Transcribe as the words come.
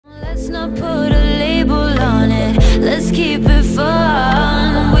Let's not put a label on it. Let's keep it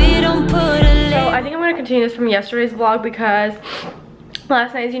fun. We don't put a label. So I think I'm gonna continue this from yesterday's vlog because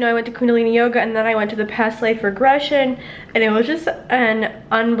last night, as you know, I went to Kundalini Yoga and then I went to the past life regression, and it was just an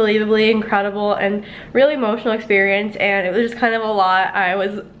unbelievably incredible and really emotional experience, and it was just kind of a lot. I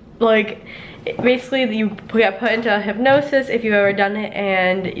was like, basically you get put into hypnosis if you've ever done it,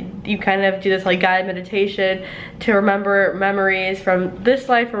 and you kind of do this like guided meditation to remember memories from this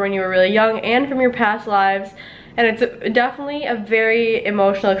life, from when you were really young, and from your past lives. And it's definitely a very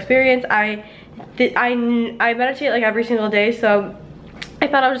emotional experience. I meditate like every single day, so I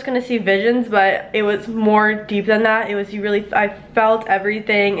thought I was just gonna see visions, but it was more deep than that. It was I felt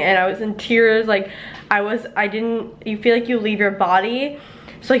everything, and I was in tears. Like you feel like you leave your body.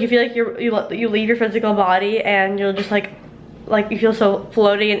 So like you feel like you leave your physical body, and you'll just like you feel so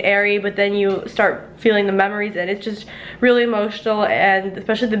floaty and airy, but then you start feeling the memories, and it's just really emotional. And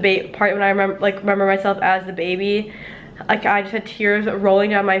especially the part when I remember myself as the baby, like I just had tears rolling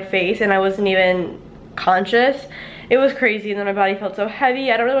down my face and I wasn't even conscious. It was crazy, and then my body felt so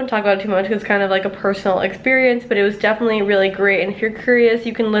heavy. I don't really want to talk about it too much because it's kind of like a personal experience, but it was definitely really great. And if you're curious,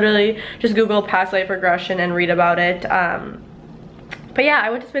 you can literally just Google past life regression and read about it. But yeah, I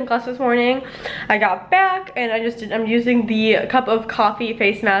went to spin class this morning. I got back and I'm using the cup of coffee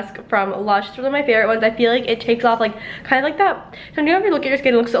face mask from Lush. It's really my favorite ones. I feel like it takes off like kind of like that. So you ever look at your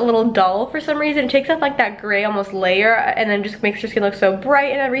skin, it looks a little dull for some reason. It takes off like that gray almost layer, and then just makes your skin look so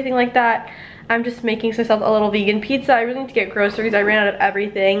bright and everything like that. I'm just making myself a little vegan pizza. I really need to get groceries. I ran out of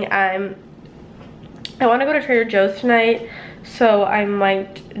everything. I want to go to Trader Joe's tonight, so I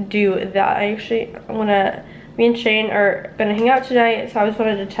might do that. Me and Shane are gonna hang out tonight, so I just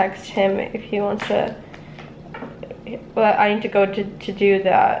wanted to text him if he wants to. But I need to go to do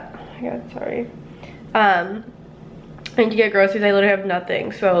that. Oh my god, sorry. I need to get groceries. I literally have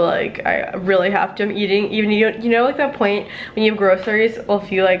nothing, so like I really have to. I'm eating. Even you know like that point when you have groceries, well, if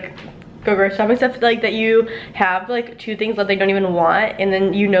you like go grocery shopping, stuff like that, you have like 2 things that they don't even want, and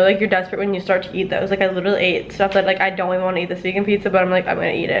then you know like you're desperate when you start to eat those. Like I literally ate stuff that like I don't even want to eat this vegan pizza, but I'm like I'm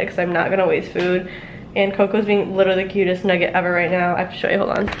gonna eat it because I'm not gonna waste food. And Coco's being literally the cutest nugget ever right now. I have to show you,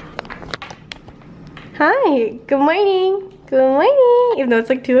 hold on. Hi, good morning. Good morning. Even though it's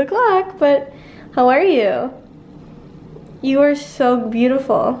like 2 o'clock, but how are you? You are so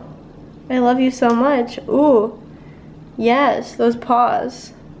beautiful. I love you so much. Ooh, yes, those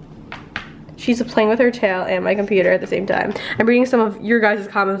paws. She's playing with her tail and my computer at the same time. I'm reading some of your guys'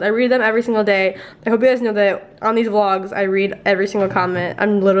 comments. I read them every single day. I hope you guys know that on these vlogs, I read every single comment.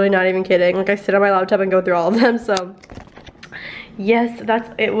 I'm literally not even kidding. Like I sit on my laptop and go through all of them, so. Yes,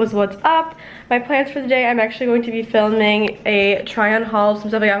 it was what's up. My plans for the day, I'm actually going to be filming a try-on haul of some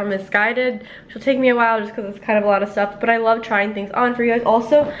stuff I got from Misguided, which will take me a while just because it's kind of a lot of stuff, but I love trying things on for you guys.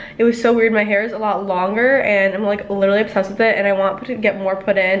 Also, it was so weird, my hair is a lot longer and I'm like literally obsessed with it, and I want to get more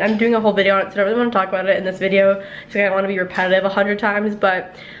put in. I'm doing a whole video on it, so I don't really want to talk about it in this video, so I don't want to be repetitive 100 times,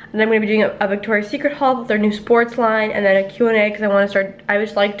 but then I'm going to be doing a Victoria's Secret haul with their new sports line, and then a Q&A because I want to start. I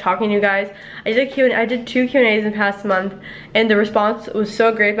just like talking to you guys. I did 2 Q&As in the past month, and the response was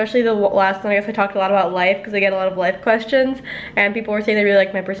so great, especially the last one. I guess I talked a lot about life because I get a lot of life questions, and people were saying they really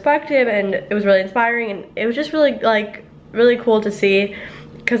liked my perspective, and it was really inspiring, and it was just really really cool to see,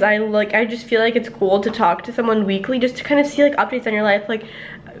 because I just feel like it's cool to talk to someone weekly just to kind of see like updates on your life. Like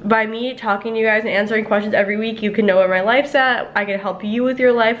by me talking to you guys and answering questions every week, you can know where my life's at. I can help you with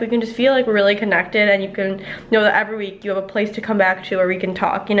your life. We can just feel like we're really connected, and you can know that every week you have a place to come back to where we can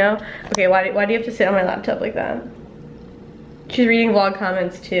talk, you know? Okay, why do you have to sit on my laptop like that? She's reading vlog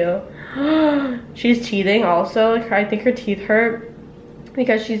comments too. She's teething also. Like I think her teeth hurt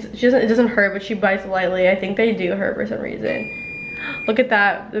because it doesn't hurt, but she bites lightly. I think they do hurt for some reason. Look at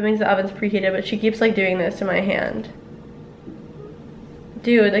that. That means the oven's preheated, but she keeps like doing this to my hand.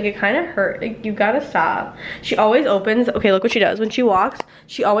 Dude, like it kind of hurt. Like you gotta stop. She always opens, okay, look what she does. When she walks,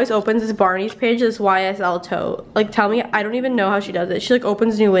 she always opens this Barney's page, this YSL tote. Like tell me, I don't even know how she does it. She like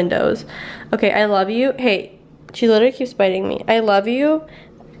opens new windows. Okay, I love you. Hey, she literally keeps biting me. I love you,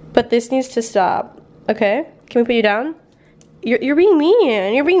 but this needs to stop. Okay, can we put you down? You're being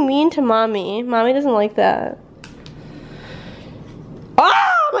mean. You're being mean to mommy. Mommy doesn't like that.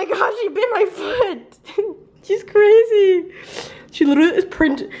 Oh my gosh, she bit my foot. She's crazy. She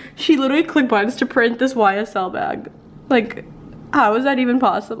literally clicked buttons to print this YSL bag. Like, how is that even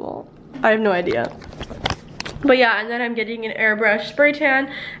possible? I have no idea. But yeah, and then I'm getting an airbrush spray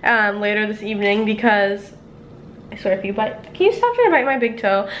tan later this evening because I swear if you bite, can you stop trying to bite my big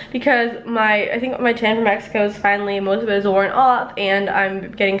toe? Because I think my tan from Mexico is finally, most of it is worn off and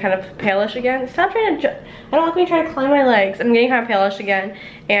I'm getting kind of palish again. Stop trying to, I don't like when you try to climb my legs. I'm getting kind of palish again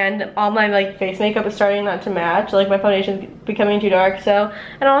and all my like face makeup is starting not to match. Like my foundation's becoming too dark. So,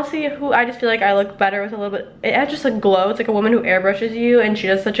 and honestly, I just feel like I look better with a little bit, it adds just like glow. It's like a woman who airbrushes you and she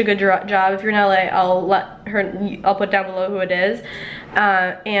does such a good job. If you're in LA, I'll put down below who it is.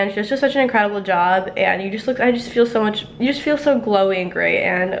 And she does just such an incredible job and you just feel so glowy and great,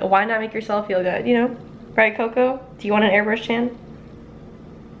 and why not make yourself feel good, you know? Right, Coco? Do you want an airbrush tan?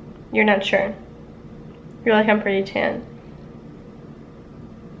 You're not sure. You're like, I'm pretty tan.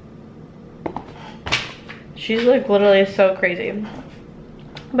 She's like literally so crazy.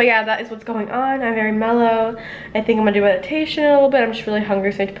 But yeah, that is what's going on. I'm very mellow. I think I'm gonna do meditation a little bit. I'm just really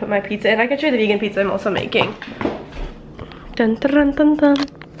hungry, so I need to put my pizza in. I can show you the vegan pizza I'm also making. Dun, dun, dun, dun.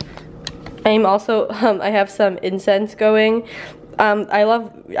 I'm also, I have some incense going. I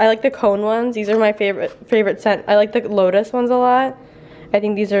like the cone ones. These are my favorite scent. I like the lotus ones a lot. I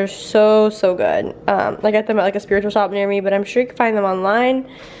think these are so good. I got them at like a spiritual shop near me, but I'm sure you can find them online.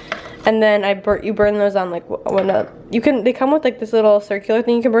 And then you burn those on like they come with like this little circular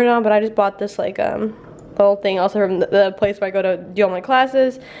thing you can burn it on, but I just bought this like little thing also from the place where I go to do all my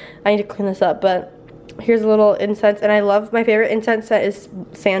classes. I need to clean this up, but here's a little incense, and I love, my favorite incense scent is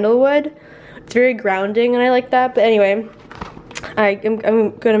sandalwood. It's very grounding and I like that. But anyway,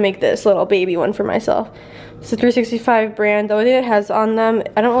 I'm gonna make this little baby one for myself. It's a 365 brand. The only thing it has on them,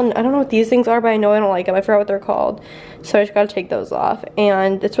 I don't know what these things are, but I know I don't like them. I forgot what they're called. So I just gotta take those off.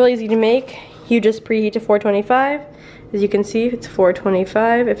 And it's really easy to make. You just preheat to 425. As you can see, it's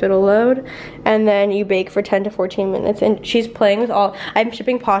 425 if it'll load. And then you bake for 10 to 14 minutes. And she's playing with I'm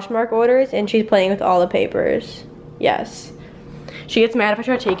shipping Poshmark orders and she's playing with all the papers. Yes. She gets mad if I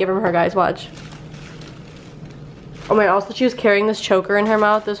try to take it from her, guys, watch. Oh my god, also she was carrying this choker in her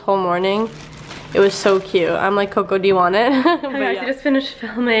mouth this whole morning. It was so cute. I'm like, Coco, do you want it? But guys, I just finished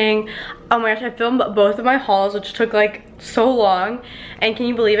filming. Oh my gosh, I filmed both of my hauls, which took like so long. And can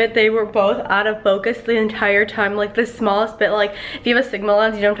you believe it? They were both out of focus the entire time. Like the smallest bit, like if you have a Sigma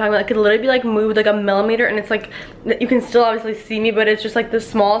lens, you know what I'm talking about? It could literally be like moved like a millimeter, and it's like, you can still obviously see me, but it's just like the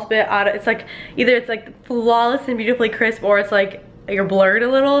smallest bit out of, it's like, either it's like flawless and beautifully crisp, or it's like, you're blurred a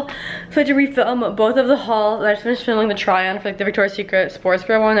little. So I had to refilm both of the hauls. I just finished filming the try-on for like the Victoria's Secret sports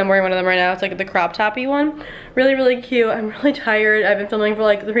bra one. I'm wearing one of them right now. It's like the crop toppy one. Really cute. I'm really tired. I've been filming for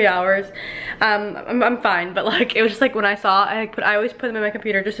like 3 hours. I'm fine, but like it was just like when I saw, I always put them in my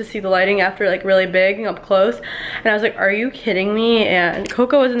computer just to see the lighting after, like really big and up close. And I was like, are you kidding me? And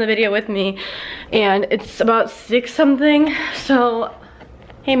Coco was in the video with me, and it's about 6 something. So,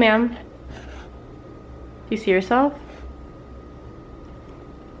 hey ma'am, do you see yourself?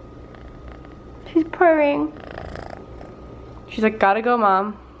 She's purring. She's like, gotta go,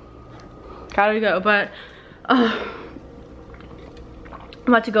 mom. Gotta go. But I'm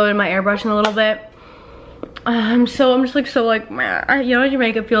about to go in my airbrush in a little bit. I'm just like so like, man. You know when your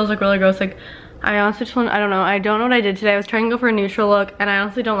makeup feels like really gross? Like, I honestly just I don't know what I did today. I was trying to go for a neutral look and I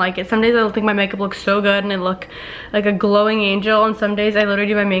honestly don't like it. Some days I think my makeup looks so good and I look like a glowing angel, and some days I literally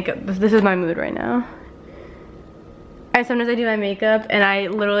do my makeup. This is my mood right now. And sometimes I do my makeup and I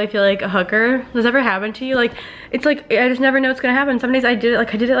literally feel like a hooker. Does this ever happen to you? Like, it's like, I just never know what's gonna happen. Some days I did it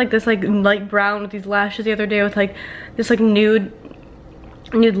like this like light brown with these lashes the other day with like this like nude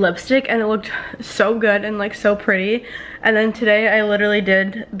lipstick, and it looked so good and like so pretty. And then today I literally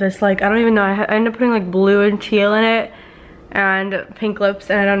did this like, I don't even know, I ended up putting like blue and teal in it and pink lips,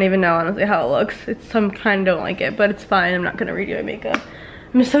 and I don't even know honestly how it looks. Some kind of don't like it, but it's fine. I'm not gonna redo my makeup.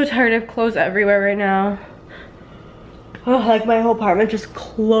 I'm so tired. I have clothes everywhere right now. Oh, like my whole apartment just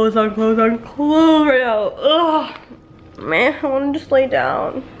clothes on clothes right now. Ugh, man, I want to just lay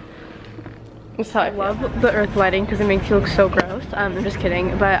down. That's how I love the Earth lighting because it makes you look so gross. I'm just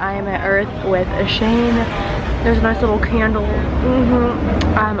kidding, but I am at Earth with Shane. There's a nice little candle. We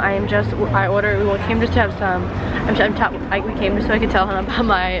came just to have some. We came just so I could tell him about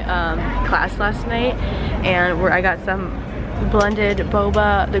my class last night, and I got some blended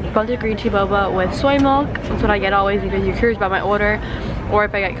boba, the blended green tea boba with soy milk. That's what I get always because you're curious about my order. Or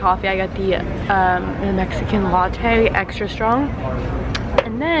if I get coffee, I get the Mexican latte, extra strong.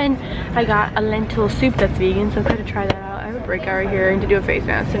 And then I got a lentil soup that's vegan, so I'm going to try that out. I have a breakout right here and to do a face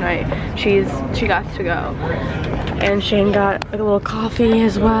mask tonight. She got to go. And Shane got like a little coffee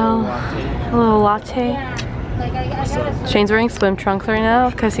as well, a little latte. Shane's wearing swim trunks right now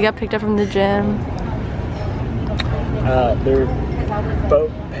because he got picked up from the gym. They're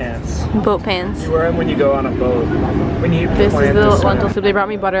Boat pants. Boat pants. You wear them when you go on a boat. When you This is plant the this, lentil soup. They brought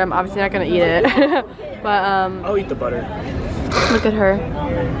me butter. I'm obviously not gonna eat it. But I'll eat the butter. look at her.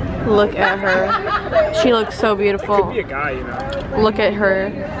 Look at her. She looks so beautiful. Could be a guy, you know. Look at her.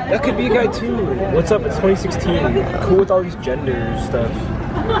 That could be a guy too. What's up? It's 2016. Cool with all these gender stuff.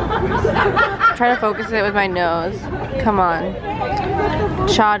 Try to focus it with my nose. Come on.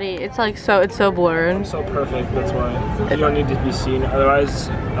 Shoddy. It's like it's so blurred. I'm so perfect, that's why. You don't need to be seen, otherwise...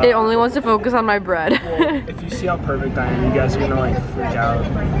 It only wants to focus on my bread. Well, if you see how perfect I am, you guys are gonna like freak out.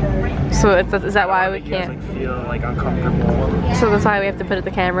 So is that why we You guys, can't? like, feel like uncomfortable. So that's why we have to put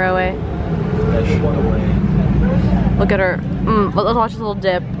the camera away. That shit away. Look at her. Let's watch this little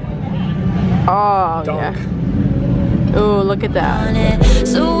dip. Oh, Dunk. yeah. Ooh, look at that.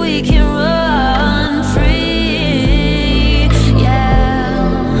 So